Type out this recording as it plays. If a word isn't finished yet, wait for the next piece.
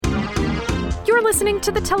for listening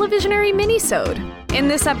to the Televisionary Minisode. In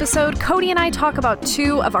this episode, Cody and I talk about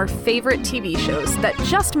two of our favorite TV shows that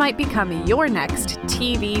just might become your next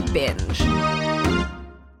TV binge.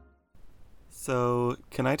 So,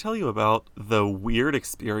 can I tell you about the weird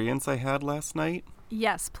experience I had last night?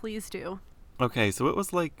 Yes, please do. Okay, so it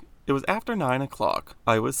was after 9 o'clock.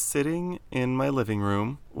 I was sitting in my living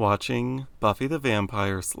room watching Buffy the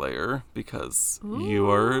Vampire Slayer because you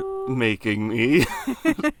are making me.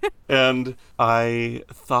 And I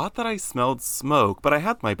thought that I smelled smoke, but I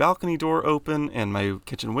had my balcony door open and my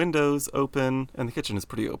kitchen windows open, and the kitchen is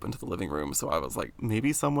pretty open to the living room. So I was like,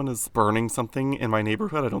 maybe someone is burning something in my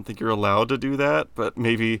neighborhood. I don't think you're allowed to do that, but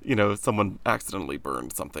maybe, someone accidentally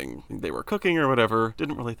burned something they were cooking or whatever.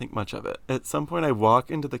 Didn't really think much of it. At some point I walk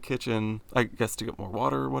into the kitchen, I guess to get more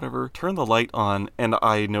water or whatever, turn the light on, and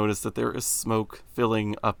I notice that there is smoke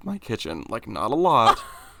filling up my kitchen. Like, not a lot.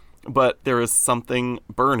 But there is something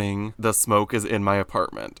burning. The smoke is in my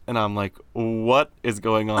apartment. And I'm like, what is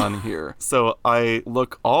going on here? So I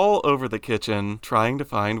look all over the kitchen trying to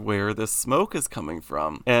find where this smoke is coming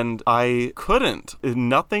from. And I couldn't.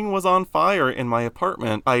 Nothing was on fire in my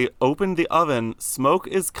apartment. I opened the oven. Smoke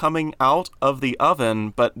is coming out of the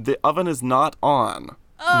oven, but the oven is not on.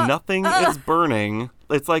 Nothing is burning.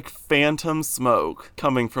 It's like phantom smoke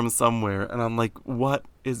coming from somewhere. And I'm like, what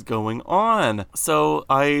is going on? So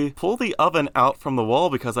I pull the oven out from the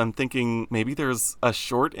wall because I'm thinking maybe there's a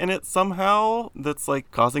short in it somehow that's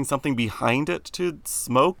like causing something behind it to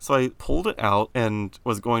smoke. So I pulled it out and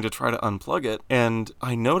was going to try to unplug it. And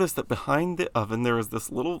I noticed that behind the oven there is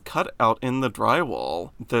this little cutout in the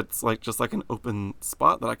drywall that's like just like an open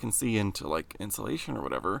spot that I can see into like insulation or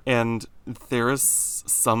whatever. And there is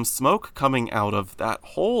some smoke coming out of that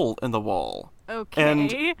hole in the wall. Okay.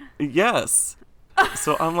 And yes.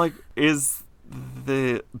 So I'm like, is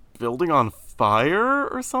the building on fire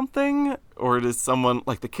or something? Or is someone,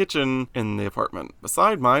 like the kitchen in the apartment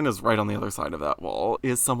beside mine is right on the other side of that wall.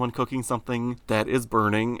 Is someone cooking something that is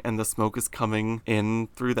burning and the smoke is coming in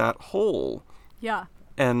through that hole? Yeah.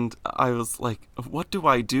 And I was like, what do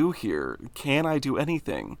I do here? Can I do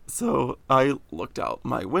anything? So I looked out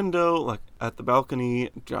my window, like at the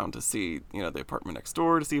balcony, down to see, the apartment next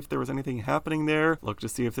door to see if there was anything happening there. Looked to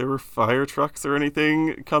see if there were fire trucks or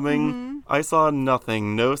anything coming. Mm-hmm. I saw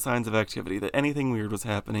nothing, no signs of activity, that anything weird was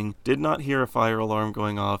happening. Did not hear a fire alarm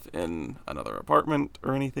going off in another apartment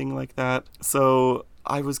or anything like that. So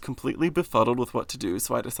I was completely befuddled with what to do,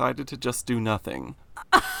 so I decided to just do nothing.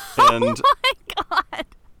 And oh my God.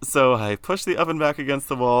 So I pushed the oven back against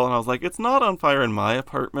the wall, and I was like, it's not on fire in my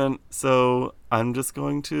apartment, so I'm just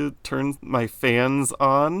going to turn my fans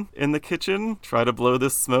on in the kitchen, try to blow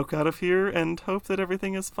this smoke out of here, and hope that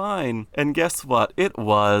everything is fine. And guess what? It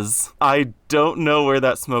was. I don't know where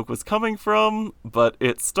that smoke was coming from, but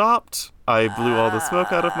it stopped. I blew all the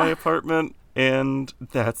smoke out of my apartment, and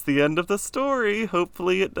that's the end of the story.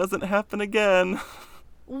 Hopefully it doesn't happen again.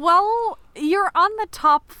 Well, you're on the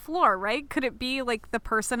top floor, right? Could it be like the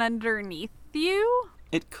person underneath you?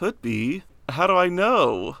 It could be. How do I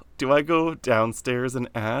know? Do I go downstairs and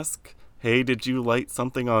ask, hey, did you light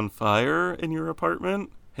something on fire in your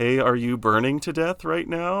apartment? Hey, are you burning to death right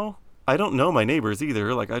now? I don't know my neighbors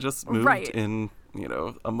either. Like, I just moved in,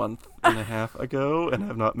 a month and a half ago and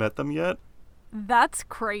have not met them yet. That's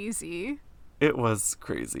crazy. It was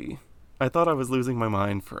crazy. I thought I was losing my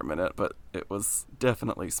mind for a minute, but it was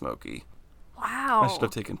definitely smoky. Wow. I should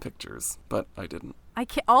have taken pictures, but I didn't. I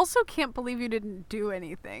also can't believe you didn't do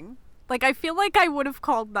anything. Like, I feel like I would have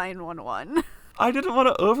called 911. I didn't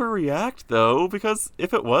want to overreact, though, because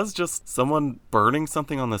if it was just someone burning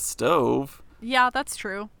something on the stove... Yeah, that's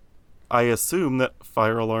true. I assume that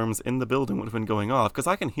fire alarms in the building would have been going off, because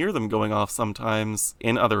I can hear them going off sometimes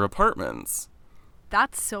in other apartments.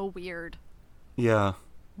 That's so weird. Yeah.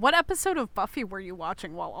 What episode of Buffy were you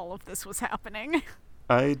watching while all of this was happening?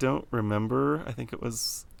 I don't remember. I think it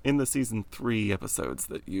was in the season 3 episodes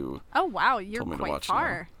that you Oh, wow. You're told me to quite watch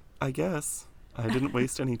far. Now. I guess. I didn't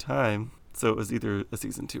waste any time. So it was either a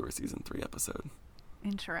season 2 or season 3 episode.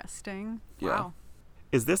 Interesting. Yeah. Wow.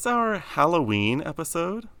 Is this our Halloween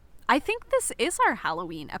episode? I think this is our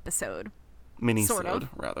Halloween episode. Mini-sode,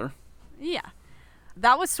 rather. Yeah.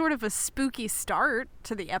 That was sort of a spooky start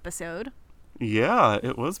to the episode. Yeah,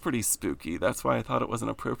 it was pretty spooky. That's why I thought it was an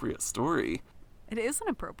appropriate story. It is an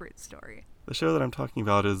appropriate story. The show that I'm talking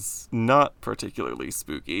about is not particularly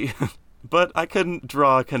spooky, but I couldn't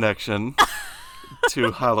draw a connection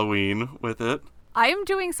to Halloween with it. I am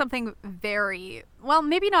doing something very, well,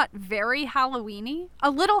 maybe not very Halloween-y,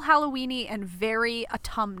 a little Halloween-y and very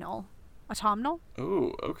autumnal. Autumnal?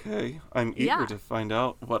 Oh, okay. I'm eager to find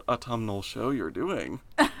out what autumnal show you're doing.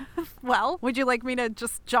 Well, would you like me to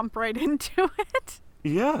just jump right into it?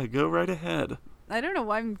 Yeah, go right ahead. I don't know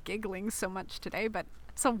why I'm giggling so much today, but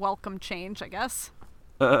it's a welcome change, I guess.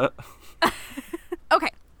 Okay,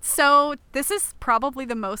 so this is probably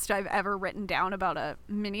the most I've ever written down about a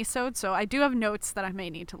minisode, so I do have notes that I may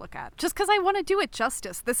need to look at, just because I want to do it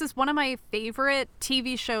justice. This is one of my favorite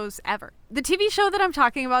TV shows ever. The TV show that I'm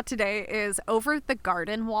talking about today is Over the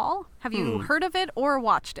Garden Wall. Have you heard of it or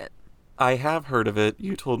watched it? I have heard of it.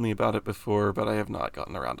 You told me about it before, but I have not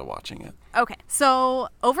gotten around to watching it. Okay, so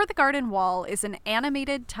Over the Garden Wall is an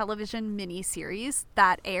animated television miniseries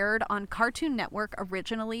that aired on Cartoon Network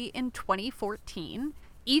originally in 2014.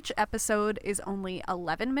 Each episode is only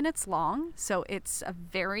 11 minutes long, so it's a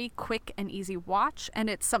very quick and easy watch, and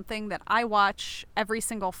it's something that I watch every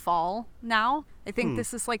single fall now. I think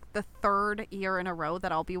this is like the third year in a row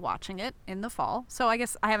that I'll be watching it in the fall, so I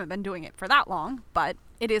guess I haven't been doing it for that long, but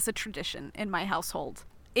it is a tradition in my household.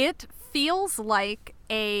 It feels like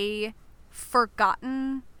a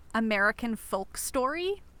forgotten American folk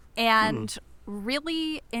story, and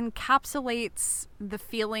really encapsulates the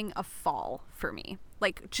feeling of fall for me.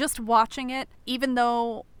 Like, just watching it, even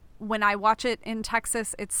though when I watch it in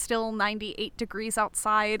Texas, it's still 98 degrees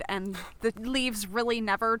outside and the leaves really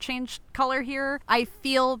never change color here, I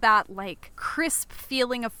feel that, like, crisp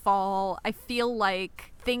feeling of fall. I feel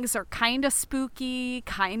like things are kind of spooky,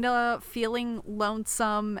 kind of feeling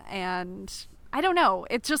lonesome, and I don't know.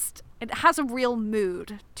 It has a real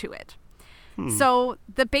mood to it. So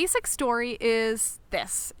the basic story is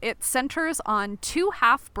this. It centers on two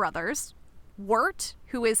half-brothers. Wirt,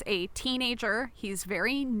 who is a teenager, he's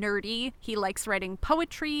very nerdy. He likes writing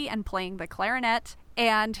poetry and playing the clarinet.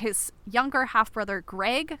 And his younger half-brother,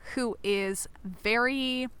 Greg, who is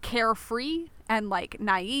very carefree and, like,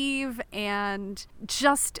 naive and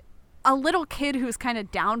just a little kid who's kind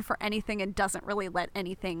of down for anything and doesn't really let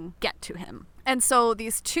anything get to him. And so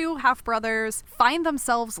these two half-brothers find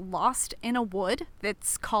themselves lost in a wood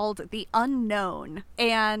that's called the Unknown,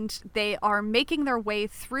 and they are making their way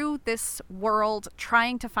through this world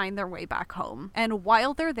trying to find their way back home. And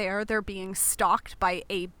while they're there, they're being stalked by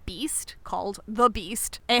a beast called the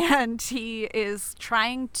Beast, and he is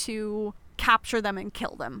trying to capture them and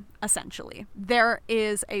kill them, essentially. There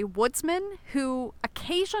is a woodsman who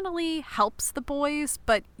occasionally helps the boys,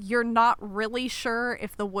 but you're not really sure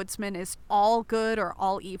if the woodsman is all good or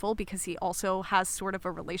all evil because he also has sort of a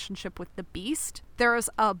relationship with the beast. There's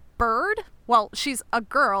a bird. Well, she's a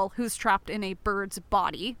girl who's trapped in a bird's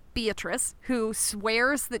body, Beatrice, who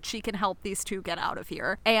swears that she can help these two get out of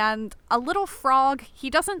here. And a little frog, he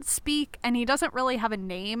doesn't speak and he doesn't really have a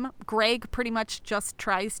name. Greg pretty much just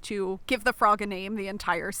tries to give the frog a name the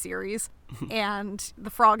entire series. And the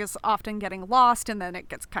frog is often getting lost, and then it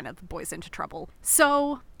gets kind of the boys into trouble.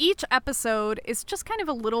 So each episode is just kind of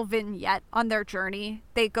a little vignette on their journey.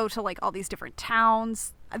 They go to, like, all these different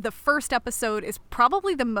towns. The first episode is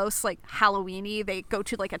probably the most, like, Halloween-y. They go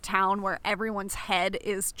to, like, a town where everyone's head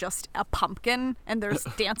is just a pumpkin and there's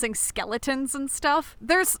dancing skeletons and stuff.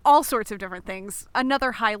 There's all sorts of different things.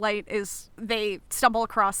 Another highlight is they stumble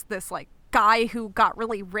across this, like, guy who got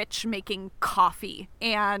really rich making coffee,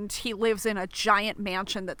 and he lives in a giant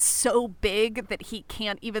mansion that's so big that he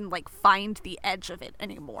can't even, like, find the edge of it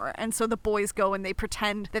anymore. And so the boys go and they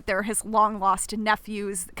pretend that they're his long lost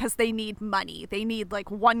nephews because they need money. They need, like,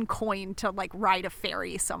 one coin to, like, ride a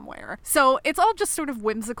ferry somewhere. So it's all just sort of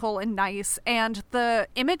whimsical and nice, and the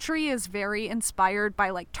imagery is very inspired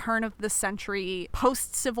by, like, turn of the century,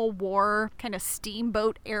 post-Civil War kind of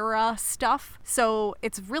steamboat era stuff. So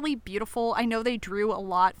it's really beautiful. I know they drew a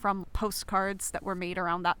lot from postcards that were made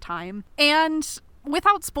around that time. And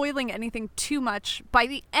without spoiling anything too much, by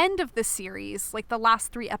the end of the series, like the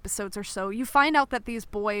last 3 episodes or so, you find out that these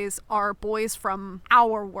boys are boys from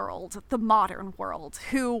our world, the modern world,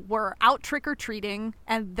 who were out trick-or-treating,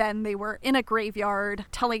 and then they were in a graveyard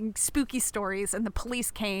telling spooky stories, and the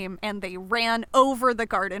police came, and they ran over the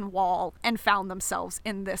garden wall and found themselves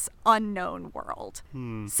in this unknown world.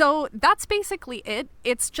 So that's basically it.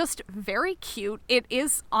 It's just very cute. It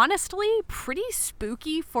is honestly pretty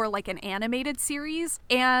spooky for, like, an animated series.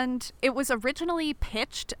 And it was originally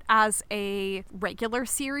pitched as a regular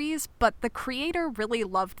series, but the creator really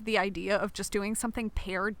loved the idea of just doing something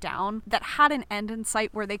pared down that had an end in sight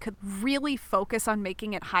where they could really focus on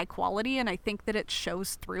making it high quality, and I think that it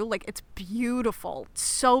shows through. Like, it's beautiful,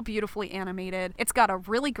 so beautifully animated. It's got a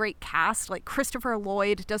really great cast. Like, Christopher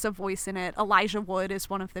Lloyd does a voice in it. Elijah Wood is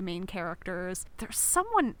one of the main characters. There's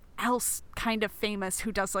someone else kind of famous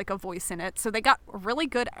who does like a voice in it. So they got really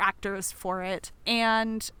good actors for it.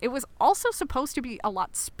 And it was also supposed to be a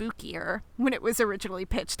lot spookier when it was originally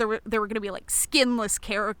pitched. There were going to be like skinless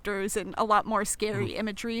characters and a lot more scary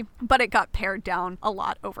imagery, but it got pared down a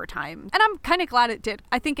lot over time. And I'm kind of glad it did.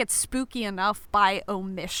 I think it's spooky enough by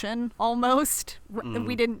omission almost.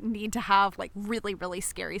 We didn't need to have like really, really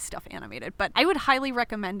scary stuff animated, but I would highly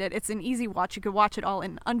recommend it. It's an easy watch. You could watch it all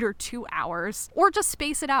in under 2 hours, or just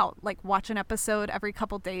space it out, like watch an episode every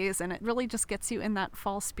couple days, and it really just gets you in that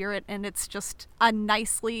fall spirit. And it's just a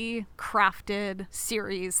nicely crafted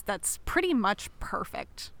series that's pretty much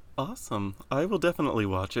perfect. Awesome. I will definitely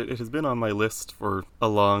watch it. It has been on my list for a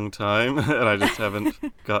long time, and I just haven't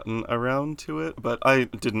gotten around to it. But I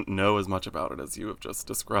didn't know as much about it as you have just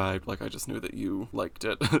described. Like, I just knew that you liked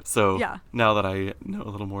it. So yeah. Now that I know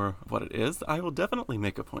a little more of what it is, I will definitely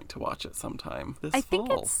make a point to watch it sometime this fall. I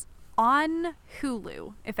think it's on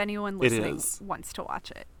Hulu, if anyone listening wants to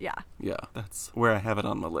watch it. Yeah. Yeah, that's where I have it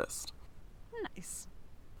on my list. Nice.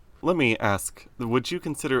 Let me ask, would you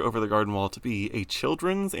consider Over the Garden Wall to be a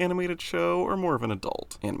children's animated show or more of an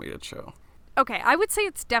adult animated show? Okay, I would say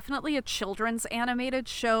it's definitely a children's animated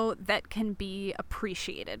show that can be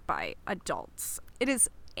appreciated by adults. It is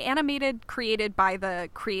created by the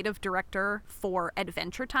creative director for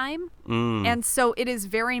Adventure Time. And so it is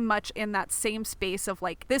very much in that same space of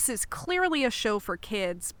like, this is clearly a show for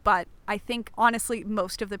kids, but I think honestly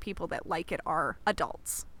most of the people that like it are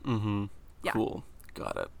adults. Mm-hmm. Yeah. Cool.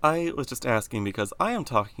 Got it. I was just asking because I am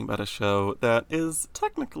talking about a show that is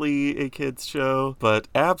technically a kid's show, but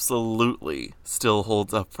absolutely still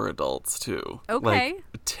holds up for adults too. Okay.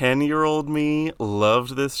 Like, 10-year-old me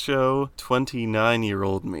loved this show.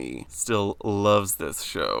 29-year-old me still loves this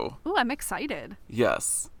show. Ooh, I'm excited.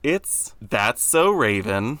 Yes. It's That's So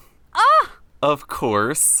Raven. Ah! Of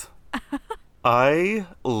course. I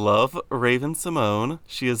love Raven-Symoné.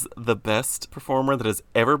 She is the best performer that has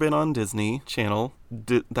ever been on Disney Channel.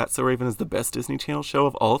 That's So Raven is the best Disney Channel show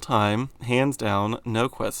of all time. Hands down, no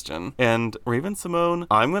question. And Raven-Symoné,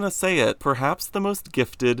 I'm going to say it, perhaps the most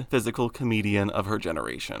gifted physical comedian of her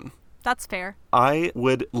generation. That's fair. I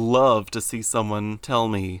would love to see someone tell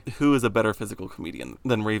me who is a better physical comedian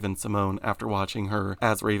than Raven-Symoné after watching her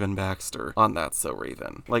as Raven Baxter on That's So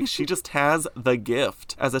Raven. Like, she just has the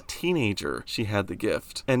gift. As a teenager, she had the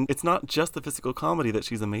gift. And it's not just the physical comedy that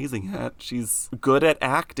she's amazing at. She's good at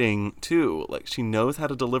acting, too. Like, she knows how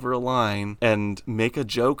to deliver a line and make a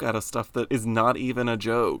joke out of stuff that is not even a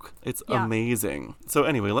joke. It's amazing. So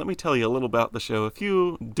anyway, let me tell you a little about the show. If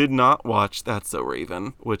you did not watch That's So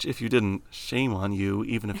Raven, which if you didn't, shame on you,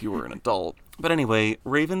 even if you were an adult. But anyway,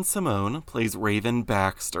 Raven-Symoné plays Raven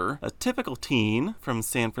Baxter, a typical teen from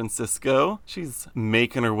San Francisco. She's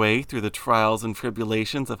making her way through the trials and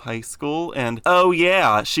tribulations of high school, and oh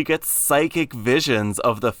yeah, she gets psychic visions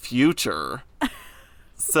of the future.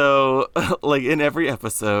 So, like, in every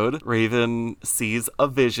episode, Raven sees a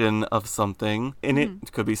vision of something, and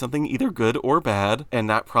it could be something either good or bad, and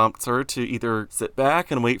that prompts her to either sit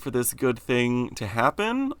back and wait for this good thing to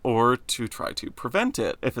happen, or to try to prevent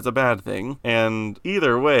it if it's a bad thing. And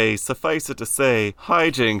either way, suffice it to say,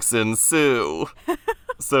 hijinks ensue.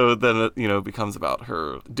 So then it, becomes about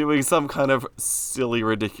her doing some kind of silly,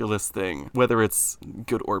 ridiculous thing, whether it's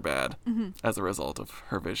good or bad, as a result of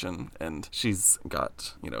her vision. And she's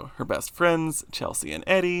got, her best friends, Chelsea and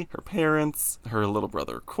Eddie, her parents, her little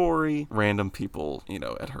brother, Corey, random people,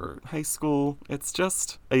 at her high school. It's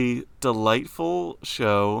just a delightful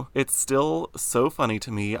show. It's still so funny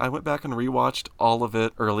to me. I went back and rewatched all of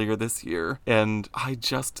it earlier this year, and I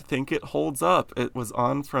just think it holds up. It was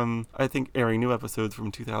on from, I think, airing new episodes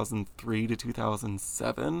from 2003 to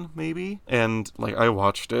 2007, maybe. And I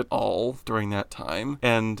watched it all during that time.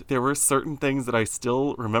 And there were certain things that I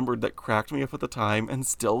still remembered that cracked me up at the time and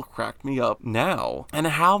still cracked me up now. And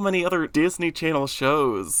how many other Disney Channel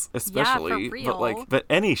shows, especially, but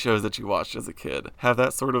any shows that you watched as a kid have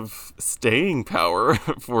that sort of staying power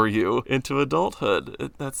for you into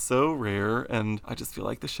adulthood. That's so rare. And I just feel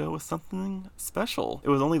like the show was something special. It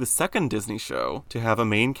was only the second Disney show to have a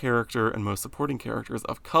main character and most supporting characters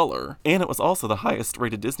of color, and it was also the highest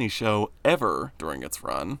rated Disney show ever during its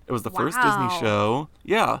run. It was the first Disney show,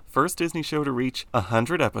 first Disney show to reach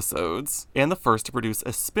 100 episodes, and the first to produce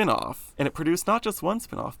a spin-off. And it produced not just one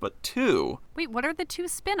spin-off, but two. Wait, what are the two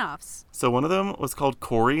spin-offs? So one of them was called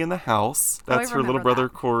Corey in the House. That's her little brother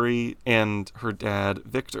Corey and her dad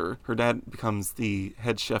Victor. Her dad becomes the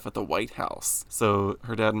head chef at the White House. So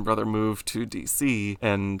her dad and brother move to DC,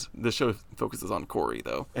 and the show focuses on Corey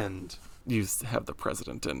though. And you have the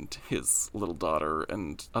president and his little daughter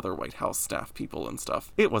and other White House staff people and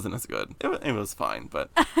stuff. It wasn't as good. It was fine, but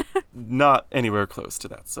not anywhere close to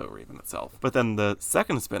That's So Raven itself. But then the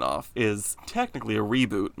second spinoff is technically a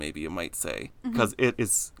reboot, maybe you might say, because it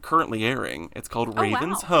is currently airing. It's called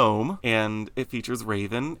Raven's Home, and it features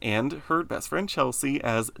Raven and her best friend Chelsea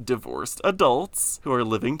as divorced adults who are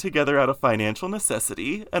living together out of financial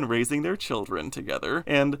necessity and raising their children together.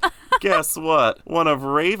 And guess what? One of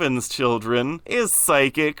Raven's children is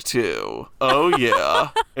psychic too. Oh yeah.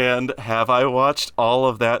 And have I watched all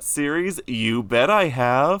of that series? You bet I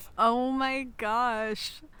have. Oh my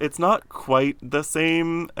gosh. It's not quite the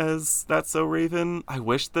same as That's So Raven. I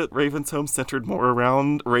wish that Raven's Home centered more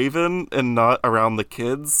around Raven and not around the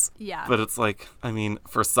kids. Yeah. But it's like, I mean,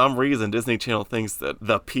 for some reason, Disney Channel thinks that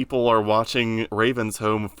the people are watching Raven's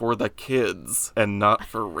Home for the kids and not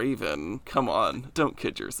for Raven. Come on, don't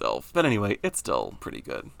kid yourself. But anyway, it's still pretty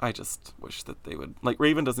good. I just wish that they would, like,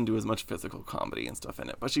 Raven doesn't do as much physical comedy and stuff in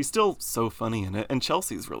it, but she's still so funny in it. And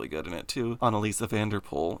Chelsea's really good in it too. Annalisa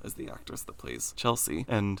Vanderpool is the actress that plays Chelsea.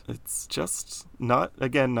 And it's just not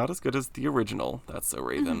as good as the original That's So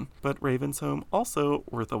Raven. But Raven's Home, also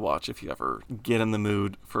worth a watch if you ever get in the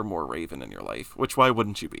mood for more Raven in your life, which why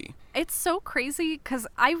wouldn't you be? It's so crazy because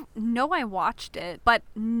I know I watched it, but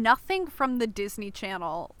nothing from the Disney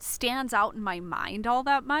Channel stands out in my mind all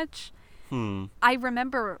that much. I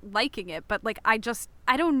remember liking it, but like I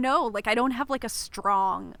don't know, like I don't have like a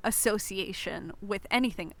strong association with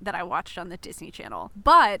anything that I watched on the Disney Channel.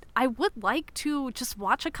 But I would like to just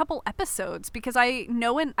watch a couple episodes because I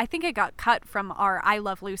know, and I think it got cut from our I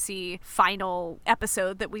Love Lucy final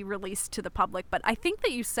episode that we released to the public, but I think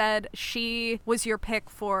that you said she was your pick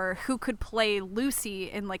for who could play Lucy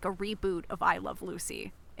in like a reboot of I Love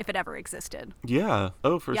Lucy, if it ever existed. Yeah.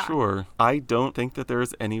 Oh, for sure. I don't think that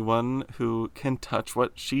there's anyone who can touch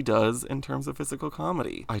what she does in terms of physical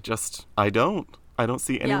comedy. I don't. I don't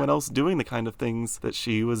see anyone else doing the kind of things that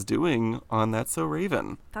she was doing on That's So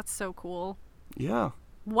Raven. That's so cool. Yeah.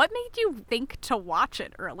 What made you think to watch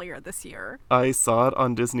it earlier this year? I saw it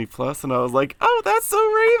on Disney Plus and I was like, oh, That's So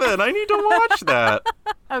Raven. I need to watch that.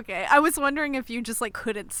 Okay, I was wondering if you just like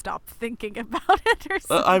couldn't stop thinking about it or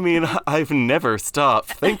something. I mean, I've never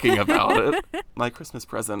stopped thinking about it. My Christmas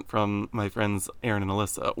present from my friends Aaron and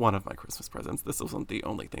Alyssa, one of my Christmas presents, this wasn't the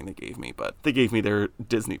only thing they gave me, but they gave me their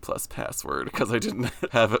Disney Plus password because I didn't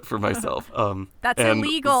have it for myself. That's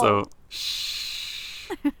illegal. So,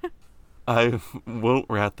 shh. I won't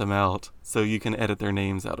rat them out, so you can edit their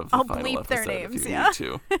names out of the final bleep episode their names, if you need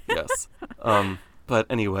to. Yes. But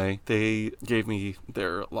anyway, they gave me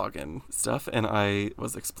their login stuff, and I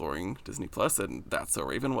was exploring Disney Plus, and That's So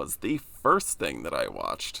Raven was the first thing that I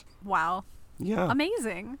watched. Wow. Yeah.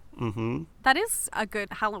 Amazing. Mm-hmm. That is a good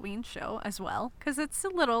Halloween show as well, because it's a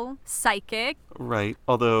little psychic. Right.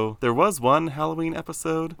 Although there was one Halloween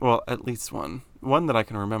episode, well, at least one that I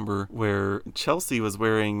can remember, where Chelsea was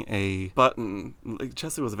wearing a button. Like,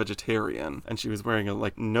 Chelsea was a vegetarian, and she was wearing a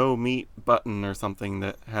like no meat button or something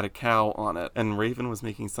that had a cow on it. And Raven was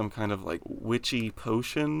making some kind of like witchy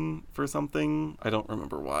potion for something. I don't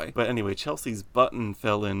remember why. But anyway, Chelsea's button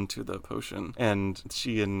fell into the potion, and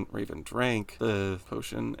she and Raven drank the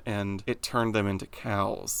potion, and it turned them into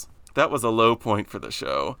cows. That was a low point for the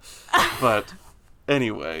show. But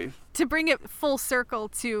anyway. To bring it full circle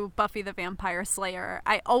to Buffy the Vampire Slayer,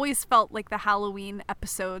 I always felt like the Halloween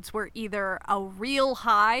episodes were either a real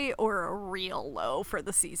high or a real low for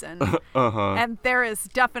the season. And there is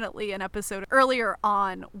definitely an episode earlier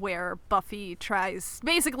on where Buffy tries,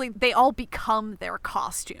 basically they all become their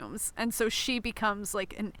costumes. And so she becomes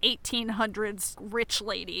like an 1800s rich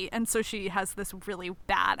lady. And so she has this really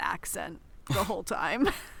bad accent the whole time.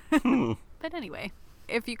 But anyway.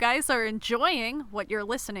 If you guys are enjoying what you're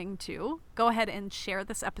listening to, go ahead and share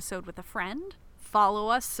this episode with a friend. Follow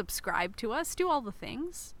us, subscribe to us, do all the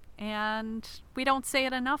things. And we don't say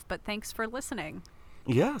it enough, but thanks for listening.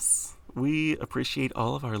 Yes, we appreciate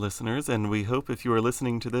all of our listeners, and we hope if you are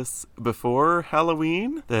listening to this before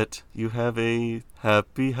Halloween, that you have a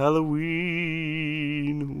happy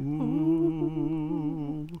Halloween.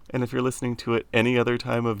 Ooh. And if you're listening to it any other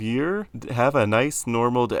time of year, have a nice,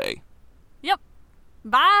 normal day. Yep.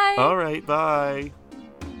 Bye. All right, bye.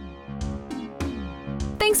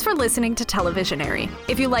 Thanks for listening to Televisionary.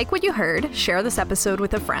 If you like what you heard, share this episode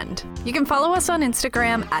with a friend. You can follow us on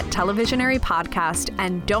Instagram at Televisionary Podcast,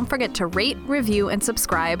 and don't forget to rate, review, and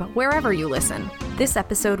subscribe wherever you listen. This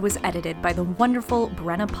episode was edited by the wonderful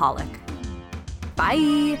Brenna Pollock.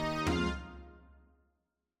 Bye.